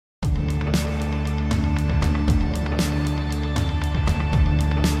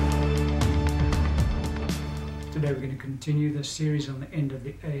continue the series on the end of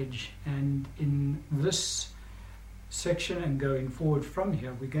the age, and in this section and going forward from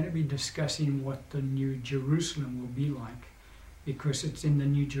here, we're going to be discussing what the New Jerusalem will be like, because it's in the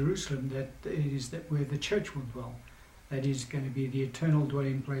New Jerusalem that where the church will dwell. That is going to be the eternal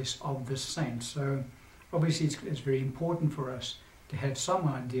dwelling place of the saints. So obviously it's very important for us to have some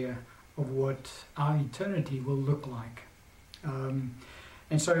idea of what our eternity will look like.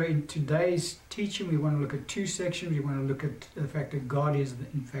 And so in today's teaching, we want to look at two sections. We want to look at the fact that God is,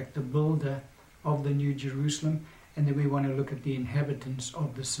 in fact, the builder of the New Jerusalem, and then we want to look at the inhabitants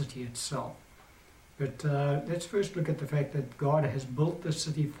of the city itself. But let's first look at the fact that God has built the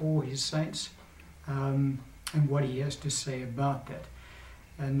city for his saints, and what he has to say about that.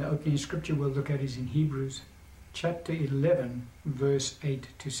 And the opening scripture we'll look at is in Hebrews chapter 11, verse 8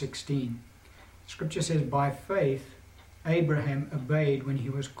 to 16. Scripture says, "By faith Abraham obeyed when he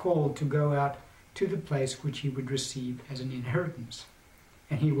was called to go out to the place which he would receive as an inheritance.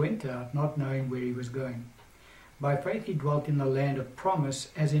 And he went out, not knowing where he was going. By faith he dwelt in the land of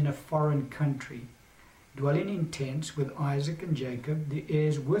promise as in a foreign country, dwelling in tents with Isaac and Jacob, the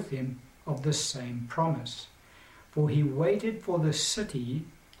heirs with him of the same promise. For he waited for the city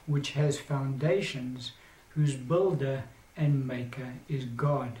which has foundations, whose builder and maker is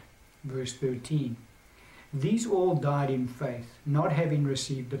God." Verse 13. "These all died in faith, not having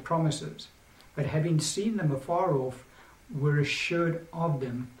received the promises, but having seen them afar off, were assured of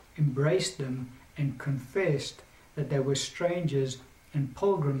them, embraced them, and confessed that they were strangers and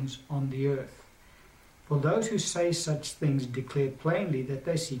pilgrims on the earth. For those who say such things declare plainly that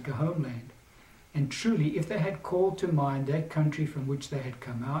they seek a homeland. And truly, if they had called to mind that country from which they had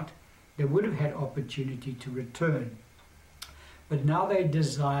come out, they would have had opportunity to return. But now they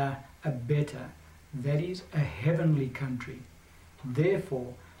desire a better, that is, a heavenly country.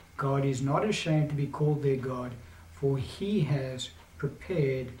 Therefore, God is not ashamed to be called their God, for he has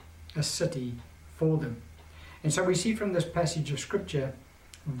prepared a city for them." And so we see from this passage of scripture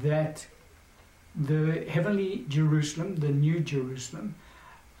that the heavenly Jerusalem, the New Jerusalem,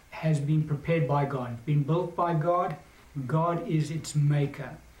 has been prepared by God, been built by God. God is its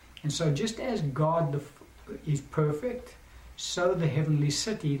maker. And so just as God is perfect, so the heavenly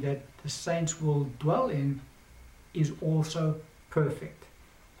city that the saints will dwell in is also perfect.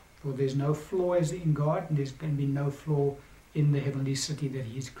 For there's no flaws in God, and there's going to be no flaw in the heavenly city that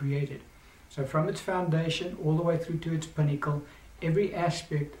he's created. So from its foundation all the way through to its pinnacle, every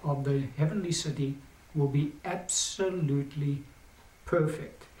aspect of the heavenly city will be absolutely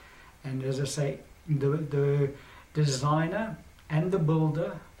perfect. And as I say, the designer and the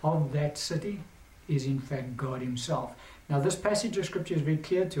builder of that city is in fact God himself. Now this passage of scripture is very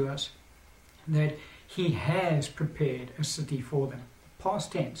clear to us that he has prepared a city for them,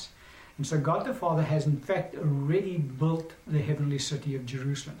 past tense. And so God the Father has in fact already built the heavenly city of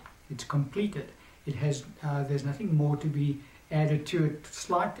Jerusalem. It's completed. It has. There's nothing more to be added to it.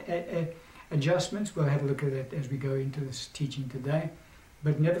 Slight adjustments. We'll have a look at that as we go into this teaching today.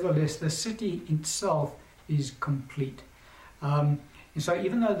 But nevertheless, the city itself is complete. And so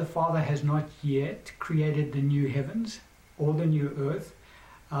even though the Father has not yet created the new heavens or the new earth,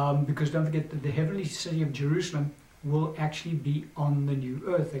 because don't forget that the heavenly city of Jerusalem will actually be on the new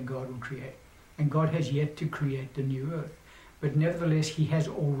earth that God will create. And God has yet to create the new earth. But nevertheless, he has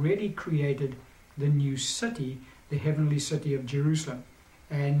already created the new city, the heavenly city of Jerusalem.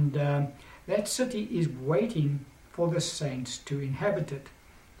 And that city is waiting for the saints to inhabit it.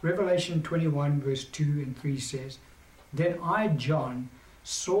 Revelation 21 verse 2 and 3 says, "Then I, John,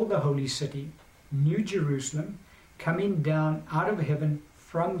 saw the holy city, New Jerusalem, coming down out of heaven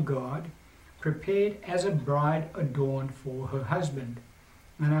from God, prepared as a bride adorned for her husband.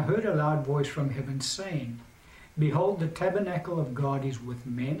 And I heard a loud voice from heaven saying, Behold, the tabernacle of God is with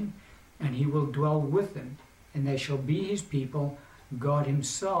men, and he will dwell with them, and they shall be his people. God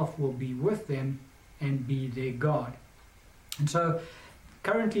himself will be with them and be their God." And so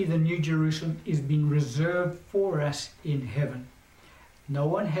currently the New Jerusalem is being reserved for us in heaven. No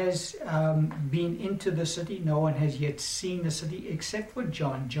one has been into the city. No one has yet seen the city except for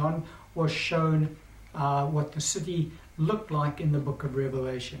John. John was shown what the city looked like in the book of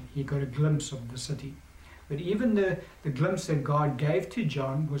Revelation. He got a glimpse of the city. But even the glimpse that God gave to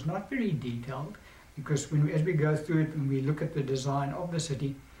John was not very detailed, because as we go through it and we look at the design of the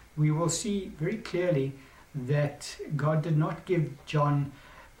city, we will see very clearly that God did not give John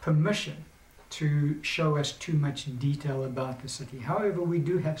permission to show us too much detail about the city. However, we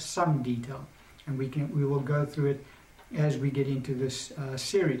do have some detail, and we will go through it as we get into this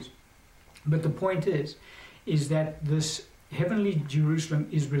series. But the point is that this heavenly Jerusalem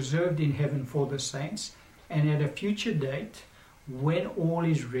is reserved in heaven for the saints, And at a future date, when all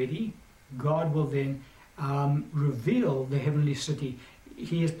is ready, God will then reveal the heavenly city.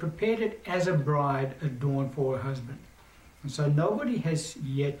 He has prepared it as a bride adorned for her husband. And so nobody has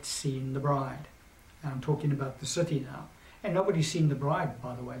yet seen the bride. I'm talking about the city now. And nobody's seen the bride,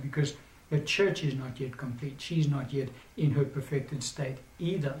 by the way, because the church is not yet complete. She's not yet in her perfected state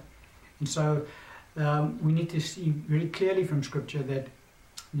either. And so we need to see very clearly from Scripture that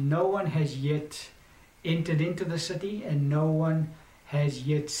no one has yet entered into the city and no one has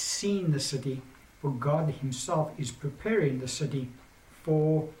yet seen the city, for God himself is preparing the city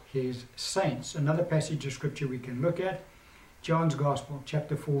for his saints. Another passage of Scripture we can look at, John's Gospel,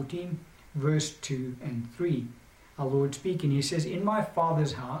 chapter 14, verse 2 and 3. Our Lord speaking, he says, "In my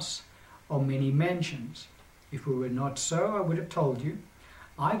Father's house are many mansions. If it were not so, I would have told you.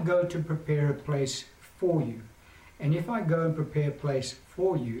 I go to prepare a place for you. And if I go and prepare a place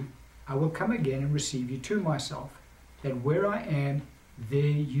for you, I will come again and receive you to myself, that where I am, there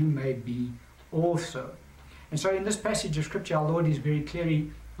you may be also." And so in this passage of Scripture, our Lord is very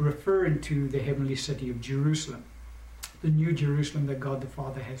clearly referring to the heavenly city of Jerusalem, the new Jerusalem that God the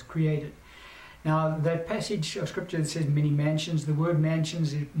Father has created. Now, that passage of Scripture that says many mansions, the word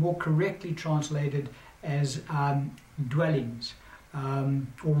mansions is more correctly translated as dwellings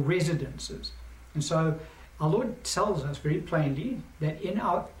or residences. And so our Lord tells us very plainly that in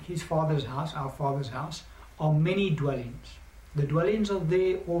his Father's house, our Father's house, are many dwellings. The dwellings are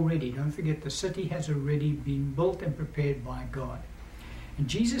there already. Don't forget, the city has already been built and prepared by God. And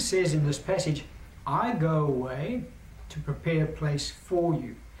Jesus says in this passage, "I go away to prepare a place for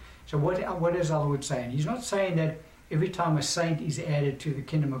you." So what is our Lord saying? He's not saying that every time a saint is added to the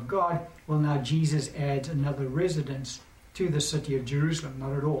kingdom of God, well, now Jesus adds another residence to the city of Jerusalem.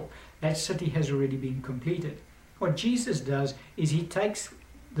 Not at all. That city has already been completed. What Jesus does is he takes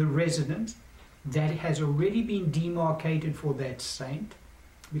the residence that has already been demarcated for that saint,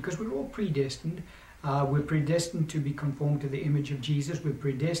 because we're all predestined. We're predestined to be conformed to the image of Jesus. We're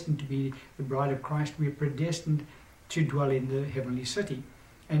predestined to be the bride of Christ. We're predestined to dwell in the heavenly city.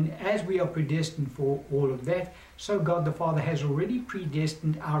 And as we are predestined for all of that, so God the Father has already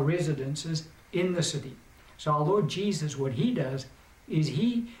predestined our residences in the city. So our Lord Jesus, what he does is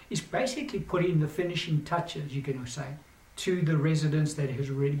he is basically putting the finishing touches, you can say, to the residence that has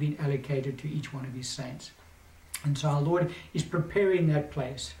already been allocated to each one of his saints. And so our Lord is preparing that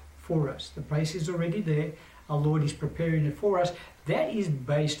place for us. The place is already there. Our Lord is preparing it for us. That is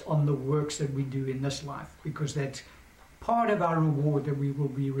based on the works that we do in this life, because that's part of our reward that we will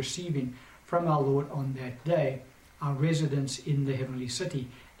be receiving from our Lord on that day, our residence in the heavenly city.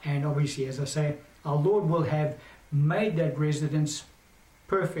 And obviously, as I say, our Lord will have made that residence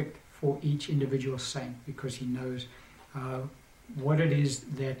perfect for each individual saint, because he knows what it is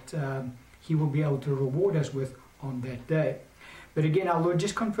that he will be able to reward us with on that day. But again, our Lord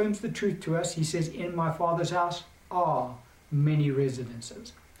just confirms the truth to us. He says, "In my Father's house are many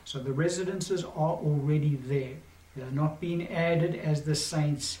residences." So the residences are already there. They are not being added as the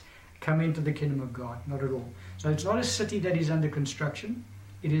saints come into the kingdom of God. Not at all. So it's not a city that is under construction.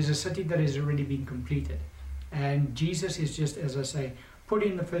 It is a city that has already been completed. And Jesus is just, as I say,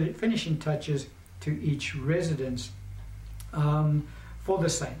 putting the finishing touches to each residence for the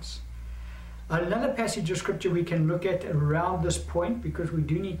saints. Another passage of Scripture we can look at around this point, because we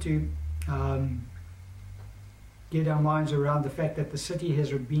do need to get our minds around the fact that the city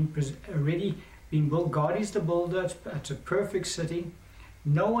has already been built. God is the builder. It's a perfect city.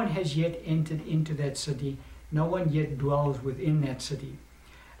 No one has yet entered into that city. No one yet dwells within that city.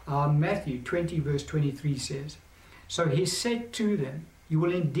 Matthew 20 verse 23 says, "So he said to them, you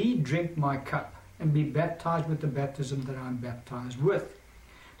will indeed drink my cup and be baptized with the baptism that I am baptized with.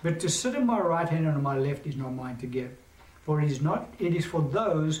 But to sit on my right hand and on my left is not mine to give. For it is for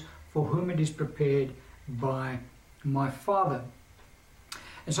those for whom it is prepared by my Father."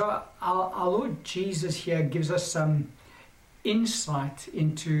 And so our Lord Jesus here gives us some insight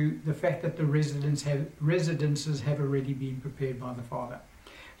into the fact that the residences have already been prepared by the Father.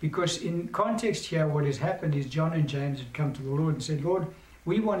 Because in context here, what has happened is John and James had come to the Lord and said, "Lord,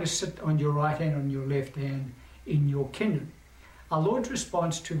 we want to sit on your right hand, on your left hand in your kingdom." Our Lord's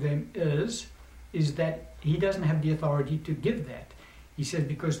response to them is that he doesn't have the authority to give that. He says,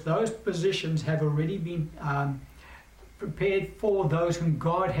 because those positions have already been prepared for those whom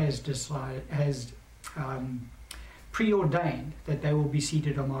God has preordained that they will be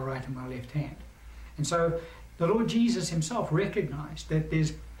seated on my right and my left hand. And so the Lord Jesus himself recognized that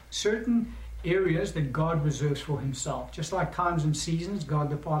there's certain areas that God reserves for himself. Just like times and seasons God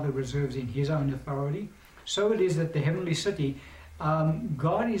the Father reserves in his own authority, so it is that the heavenly city,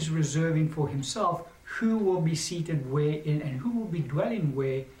 God is reserving for himself who will be seated where in, and who will be dwelling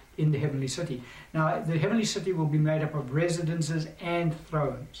where in the heavenly city. Now, the heavenly city will be made up of residences and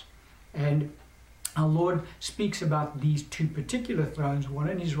thrones. And our Lord speaks about these two particular thrones, one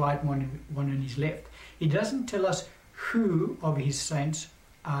on his right, one on his left. He doesn't tell us who of his saints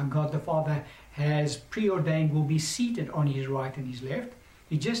God the Father has preordained will be seated on his right and his left.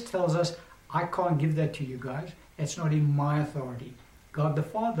 He just tells us, I can't give that to you guys. It's not in my authority. God the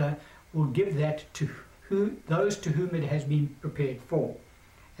Father will give that to those to whom it has been prepared for.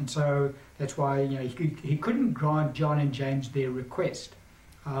 And so that's why he couldn't grant John and James their request.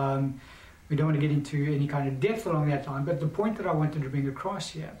 We don't want to get into any kind of depth along that line, but the point that I wanted to bring across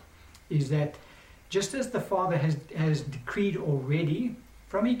here is that just as the Father has decreed already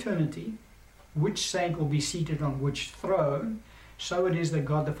from eternity which saint will be seated on which throne, so it is that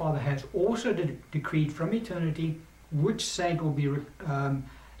God the Father has also decreed from eternity which saint will be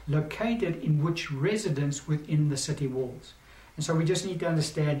located in which residence within the city walls. And so we just need to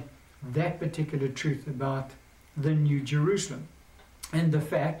understand that particular truth about the New Jerusalem and the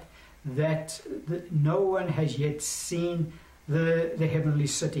fact that no one has yet seen the heavenly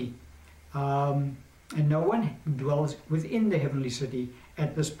city, and no one dwells within the heavenly city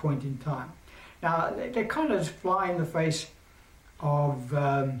at this point in time. Now, they kind of fly in the face of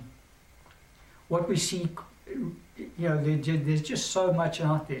what we see. There's just so much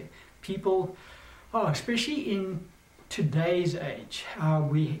out there. People, especially in today's age,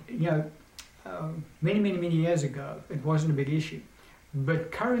 many years ago, it wasn't a big issue.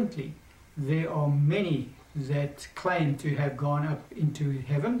 But currently, there are many that claim to have gone up into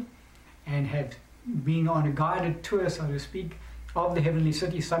heaven and have been on a guided tour, so to speak, of the heavenly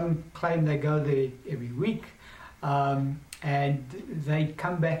city. Some claim they go there every week, and they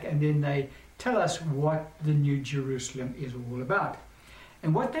come back and then they tell us what the New Jerusalem is all about.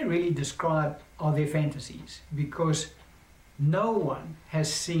 And what they really describe are their fantasies, because no one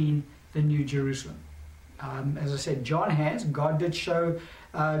has seen the New Jerusalem. As I said, John has. God did show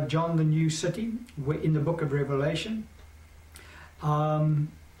John the new city in the book of Revelation.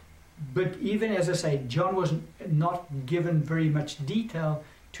 But even, as I say, John was not given very much detail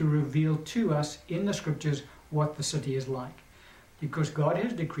to reveal to us in the scriptures what the city is like. Because God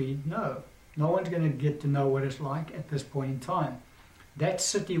has decreed, no one's going to get to know what it's like at this point in time. That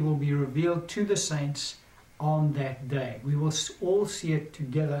city will be revealed to the saints on that day. We will all see it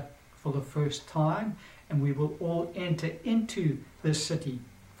together for the first time, and we will all enter into this city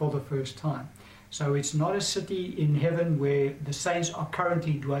for the first time. So it's not a city in heaven where the saints are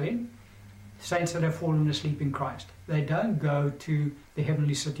currently dwelling, saints that have fallen asleep in Christ. They don't go to the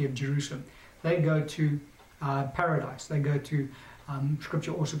heavenly city of Jerusalem. They go to paradise. They go to,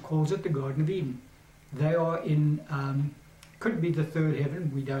 Scripture also calls it the Garden of Eden. They are in, could be the third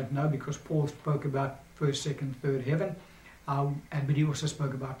heaven, we don't know, because Paul spoke about first, second, third heaven, but he also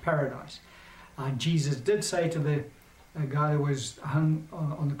spoke about paradise. Jesus did say to the guy that was hung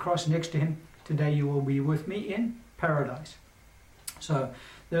on the cross next to him, today you will be with me in paradise. So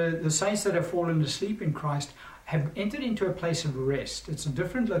the saints that have fallen asleep in Christ have entered into a place of rest. It's a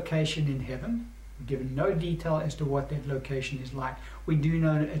different location in heaven. We're given no detail as to what that location is like. We do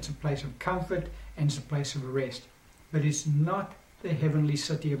know that it's a place of comfort and it's a place of rest. But it's not the heavenly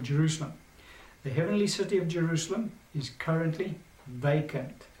city of Jerusalem. The heavenly city of Jerusalem is currently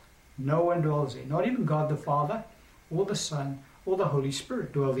vacant. No one dwells there. Not even God the Father, or the Son, or the Holy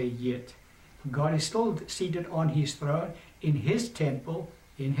Spirit dwell there yet. God is still seated on his throne in his temple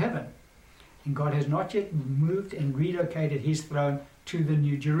in heaven. And God has not yet moved and relocated his throne to the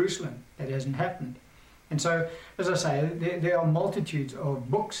New Jerusalem. That hasn't happened. And so, as I say, there are multitudes of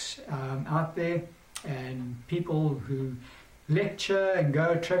books out there, and people who lecture and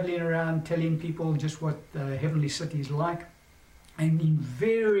go traveling around telling people just what the heavenly city is like. And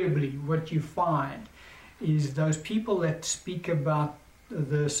invariably what you find is those people that speak about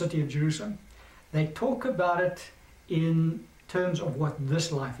the city of Jerusalem, they talk about it in terms of what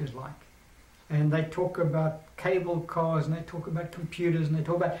this life is like. And they talk about cable cars, and they talk about computers, and they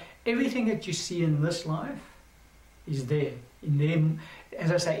talk about everything that you see in this life is there, in them,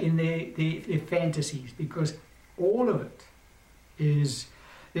 as I say, in their fantasies, because all of it is,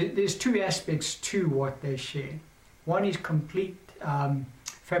 there's two aspects to what they share. One is complete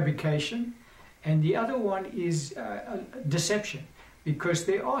fabrication, and the other one is deception, because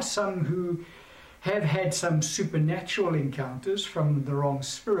there are some who have had some supernatural encounters from the wrong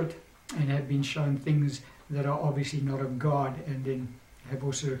spirit and have been shown things that are obviously not of God, and then have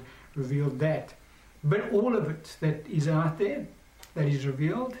also revealed that. But all of it that is out there, that is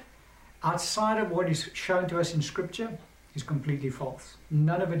revealed, outside of what is shown to us in Scripture, is completely false.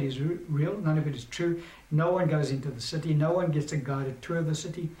 None of it is real, none of it is true. No one goes into the city, no one gets a guided tour of the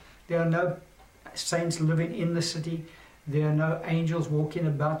city. There are no saints living in the city. There are no angels walking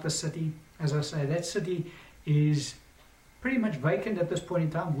about the city. As I say, that city is pretty much vacant at this point in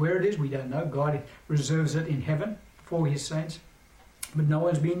time. Where it is, we don't know. God reserves it in heaven for his saints. But no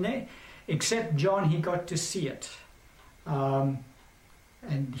one's been there. Except John, he got to see it. And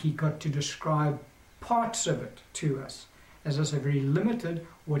he got to describe parts of it to us. As I say, very limited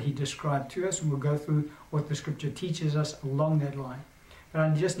what he described to us. And we'll go through what the scripture teaches us along that line. But I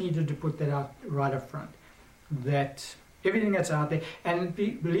just needed to put that out right up front. That everything that's out there, and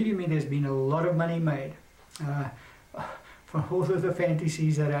believe you me, there's been a lot of money made from all of the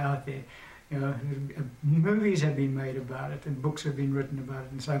fantasies that are out there. You know, movies have been made about it, and books have been written about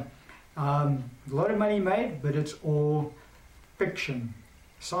it, and so a lot of money made, but it's all fiction,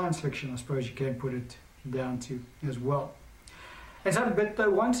 science fiction, I suppose you can put it down to as well. And so, but the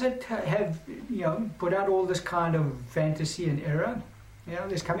ones that have, put out all this kind of fantasy and error,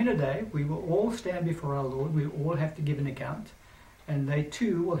 there's coming a day we will all stand before our Lord. We all have to give an account, and they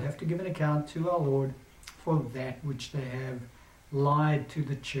too will have to give an account to our Lord for that which they have lied to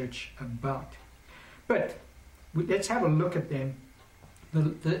the church about. But let's have a look at them,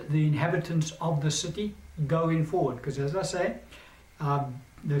 the inhabitants of the city going forward, because as I say,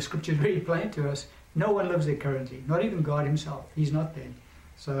 the scripture is very plain to us. No one lives there currently, not even God himself. He's not there.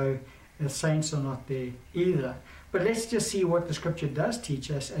 So the saints are not there either. But let's just see what the scripture does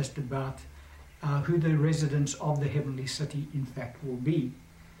teach us as to about who the residents of the heavenly city in fact will be.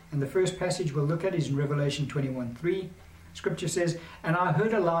 And the first passage we'll look at is in Revelation 21:3. Scripture says, "And I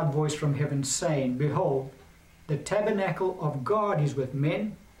heard a loud voice from heaven saying, Behold, the tabernacle of God is with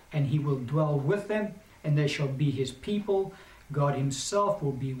men, and he will dwell with them, and they shall be his people. God himself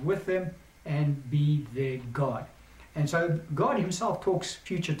will be with them and be their God." And so God himself talks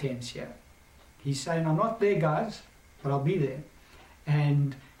future tense here. He's saying, I'm not there, guys, but I'll be there.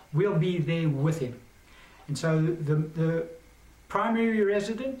 And we'll be there with him. And so the primary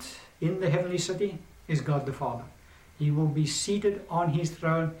resident in the heavenly city is God the Father. He will be seated on his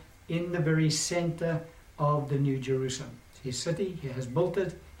throne in the very center of the New Jerusalem. It's his city, he has built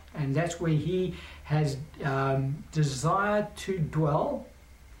it, and that's where he has desired to dwell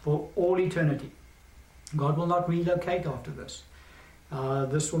for all eternity. God will not relocate after this.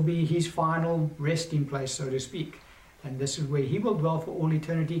 This will be his final resting place, so to speak. And this is where he will dwell for all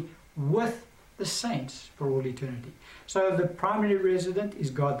eternity with the saints for all eternity. So the primary resident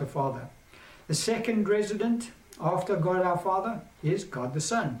is God the Father. The second resident after God our Father is God the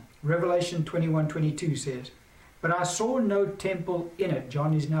Son. Revelation 21:22 says, "But I saw no temple in it."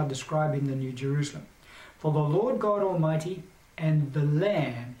 John is now describing the New Jerusalem. "For the Lord God Almighty and the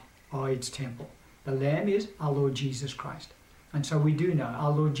Lamb are its temple." The Lamb is our Lord Jesus Christ. And so we do know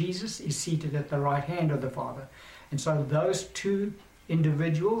our Lord Jesus is seated at the right hand of the Father. And so those two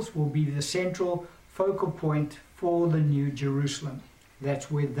individuals will be the central focal point for the New Jerusalem. That's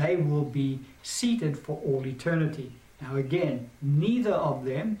where they will be seated for all eternity. Now again, neither of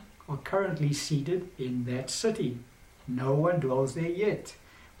them are currently seated in that city. No one dwells there yet.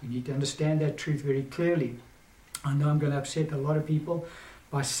 We need to understand that truth very clearly. I know I'm going to upset a lot of people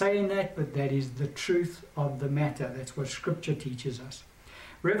by saying that, but that is the truth of the matter. That's what Scripture teaches us.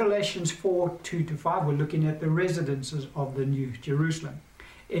 Revelations 4:2-5, we're looking at the residences of the New Jerusalem.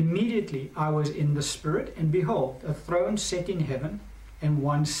 "Immediately I was in the Spirit, and behold, a throne set in heaven, and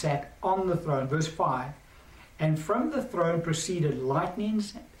one sat on the throne." Verse 5, "And from the throne proceeded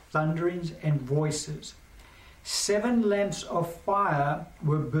lightnings, thunderings, and voices. 7 lamps of fire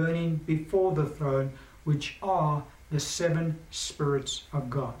were burning before the throne, which are the 7 spirits of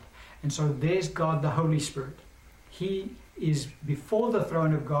God." And so there's God the Holy Spirit. He is before the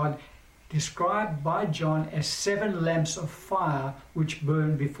throne of God, described by John as 7 lamps of fire which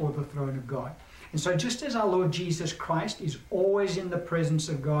burn before the throne of God. And so just as our Lord Jesus Christ is always in the presence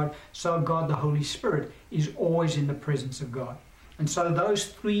of God, so God the Holy Spirit is always in the presence of God. And so those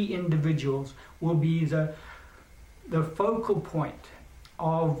 3 individuals will be the focal point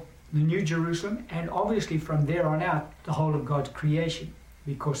of the New Jerusalem, and obviously from there on out, the whole of God's creation.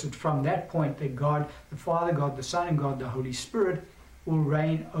 Because it's from that point that God the Father, God the Son, and God the Holy Spirit will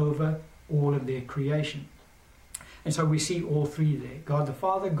reign over all of their creation. And so we see all 3 there. God the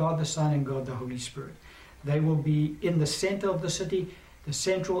Father, God the Son, and God the Holy Spirit. They will be in the center of the city, the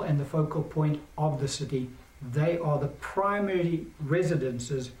central and the focal point of the city. They are the primary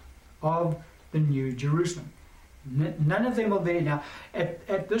residences of the New Jerusalem. None of them are there now.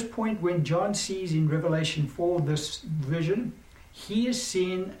 At this point, when John sees in Revelation 4 this vision, he is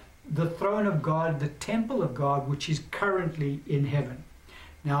seeing the throne of God, the temple of God, which is currently in heaven.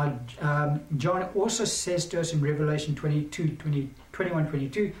 Now, John also says to us in Revelation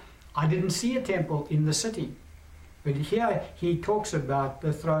 21:22, I didn't see a temple in the city. But here he talks about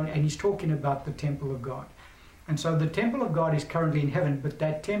the throne, and he's talking about the temple of God. And so the temple of God is currently in heaven, but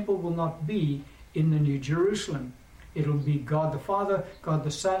that temple will not be in the New Jerusalem. It'll be God the Father, God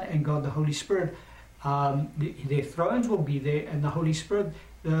the Son, and God the Holy Spirit. Their thrones will be there, and the Holy Spirit,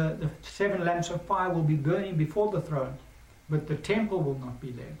 the 7 lamps of fire will be burning before the throne, but the temple will not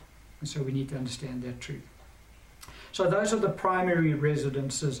be there. And so we need to understand that truth. So those are the primary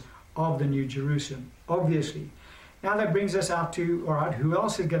residences of the New Jerusalem, obviously. Now that brings us out to, all right, who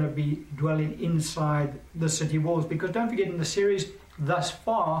else is going to be dwelling inside the city walls? Because don't forget, in the series thus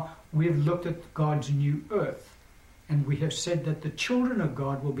far, we've looked at God's new earth. And we have said that the children of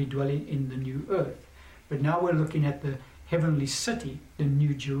God will be dwelling in the new earth. But now we're looking at the heavenly city, the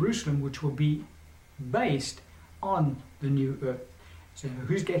New Jerusalem, which will be based on the new earth. So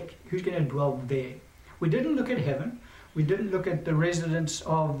who's going to dwell there? We didn't look at heaven. We didn't look at the residence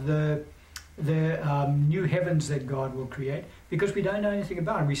of the new heavens that God will create, because we don't know anything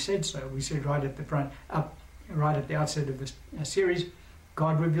about it. We said so. We said right at the front, right at the outset of this series,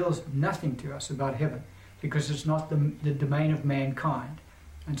 God reveals nothing to us about heaven, because it's not the domain of mankind.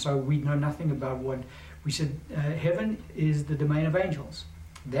 And so we know nothing about what we said. Heaven is the domain of angels.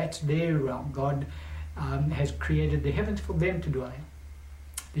 That's their realm. God has created the heavens for them to dwell in.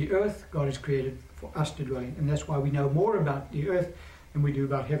 The earth, God has created for us to dwell in. And that's why we know more about the earth than we do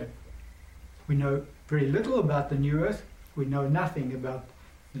about heaven. We know very little about the new earth. We know nothing about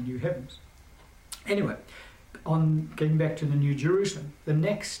the new heavens. Anyway, on getting back to the New Jerusalem, the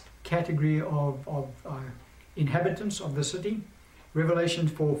next category of inhabitants of the city, Revelation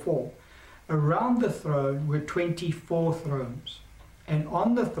 4:4. Around the throne were 24 thrones, and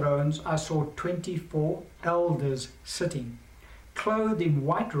on the thrones I saw 24 elders sitting, clothed in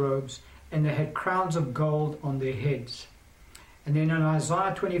white robes, and they had crowns of gold on their heads. And then in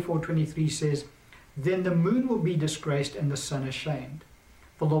Isaiah 24:23 says, Then the moon will be disgraced and the sun ashamed.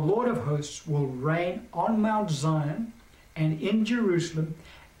 For the Lord of hosts will reign on Mount Zion and in Jerusalem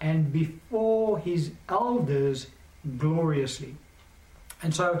and before his elders gloriously.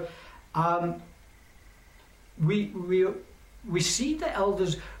 And so we see the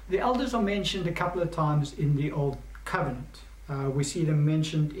elders. The elders are mentioned a couple of times in the Old Covenant. We see them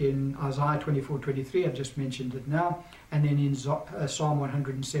mentioned in Isaiah 24:23. I've just mentioned it now. And then in Psalm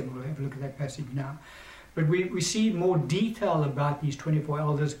 107. We'll have a look at that passage now. But we see more detail about these 24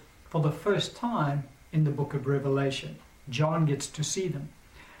 elders for the first time in the book of Revelation. John gets to see them.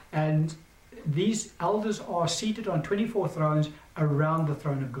 And these elders are seated on 24 thrones around the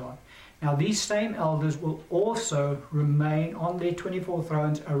throne of God. Now these same elders will also remain on their 24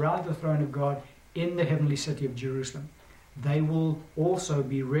 thrones around the throne of God in the heavenly city of Jerusalem. They will also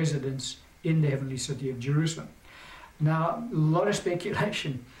be residents in the heavenly city of Jerusalem. Now, a lot of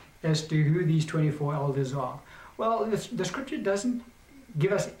speculation as to who these 24 elders are. Well, the scripture doesn't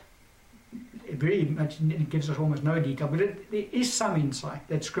give us very much, it gives us almost no detail, but there is some insight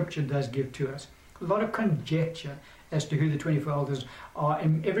that scripture does give to us. A lot of conjecture as to who the 24 elders are,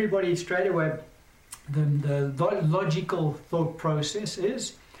 and everybody straight away, the logical thought process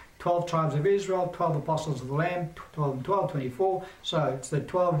is 12 tribes of Israel, 12 apostles of the Lamb, 12 and 12, 24. So it's the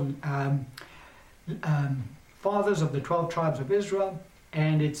 12 fathers of the 12 tribes of Israel,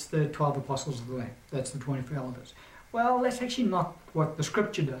 and it's the 12 apostles of the Lamb. That's the 24 elders. Well, that's actually not what the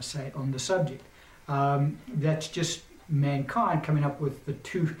scripture does say on the subject. That's just mankind coming up with the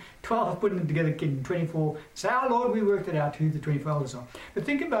 12, putting them together, getting 24. Say, oh Lord, we worked it out who the 24 elders are. But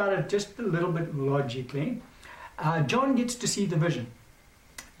think about it just a little bit logically. John gets to see the vision.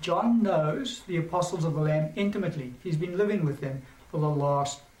 John knows the apostles of the Lamb intimately. He's been living with them for the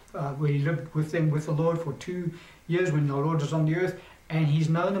last, he lived with them with the Lord for 2 years when the Lord was on the earth, and he's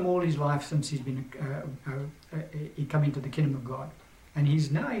known them all his life since he's been he come into the kingdom of God. And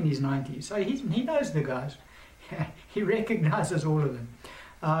he's now in his 90s, so he knows the guys. He recognizes all of them.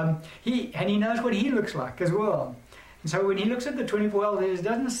 He knows what he looks like as well. And so when he looks at the 24 elders, he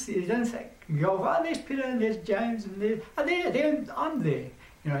doesn't say, oh, there's Peter and there's James and there's, I'm there.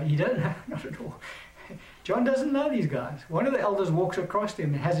 You know, he doesn't know, not at all. John doesn't know these guys. One of the elders walks across to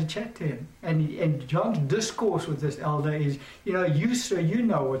him and has a chat to him. And John's discourse with this elder is, you sir, you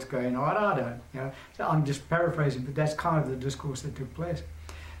know what's going on, I don't. So I'm just paraphrasing, but that's kind of the discourse that took place.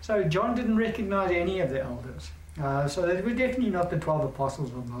 So John didn't recognize any of the elders. So they were definitely not the 12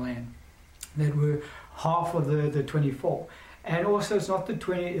 apostles of the Lamb. They were half of the 24. And also it's not the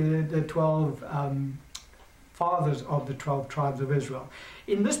 12 fathers of the 12 tribes of Israel.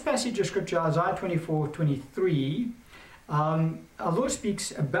 In this passage of Scripture, Isaiah 24:23, our Lord speaks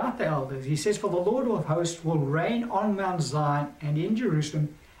about the elders. He says, "For the Lord of hosts will reign on Mount Zion and in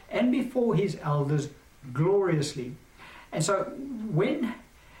Jerusalem, and before his elders gloriously." And so when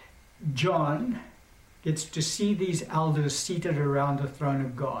John gets to see these elders seated around the throne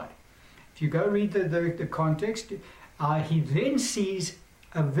of God, if you go read the context, he then sees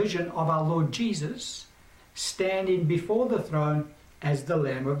a vision of our Lord Jesus standing before the throne as the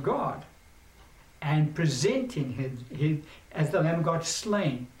Lamb of God and presenting him as the Lamb of God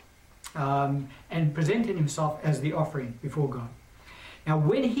slain, and presenting himself as the offering before God. Now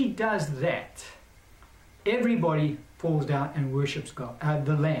when he does that, everybody falls down and worships God,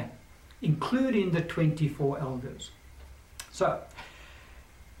 the Lamb, including the 24 elders. So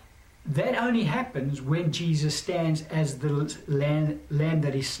that only happens when Jesus stands as the lamb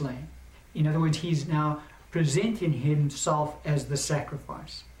that is slain. In other words, he's now presenting himself as the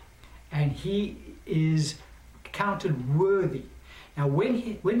sacrifice, and he is counted worthy. Now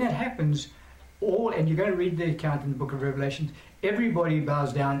when that happens, and you're going to read the account in the book of Revelation, everybody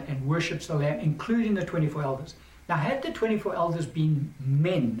bows down and worships the Lamb, including the 24 elders. Now had the 24 elders been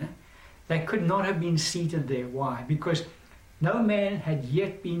men, they could not have been seated there. Why? Because no man had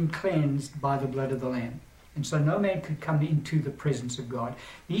yet been cleansed by the blood of the Lamb. And so no man could come into the presence of God.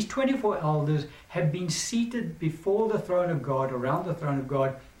 These 24 elders have been seated before the throne of God, around the throne of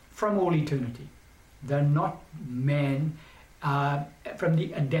God, from all eternity. They're not man from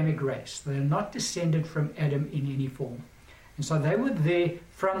the Adamic race. They're not descended from Adam in any form. And so they were there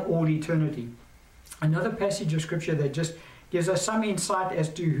from all eternity. Another passage of Scripture that just gives us some insight as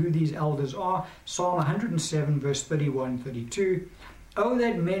to who these elders are. Psalm 107, verse 31-32. "Oh,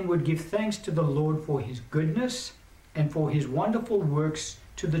 that men would give thanks to the Lord for his goodness and for his wonderful works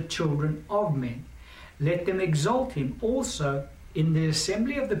to the children of men. Let them exalt him also in the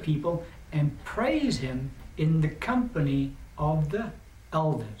assembly of the people and praise him in the company of the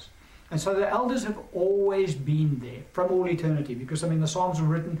elders." And so the elders have always been there from all eternity, because the Psalms were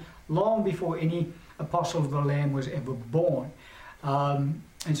written long before any apostle of the Lamb was ever born.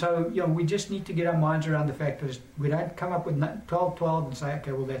 And so, we just need to get our minds around the fact that we don't come up with 12 and say,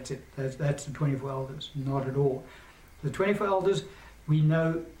 okay, well, that's it. That's the 24 elders. Not at all. The 24 elders, we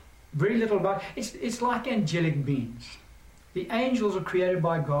know very little about. It's like angelic beings. The angels are created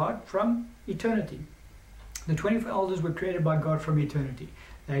by God from eternity. The 24 elders were created by God from eternity.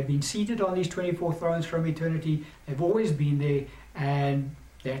 They've been seated on these 24 thrones from eternity. They've always been there, and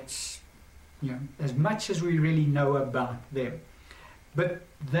that's as much as we really know about them. But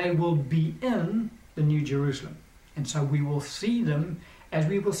they will be in the New Jerusalem. And so we will see them as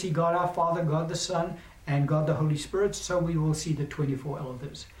we will see God our Father, God the Son, and God the Holy Spirit. So we will see the 24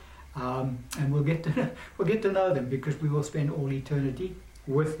 elders. And we'll get to know them, because we will spend all eternity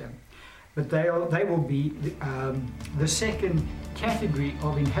with them. But they will be the second category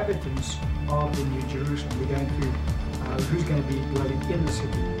of inhabitants of the New Jerusalem. We're going through who's going to be dwelling in the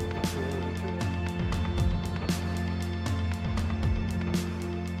city.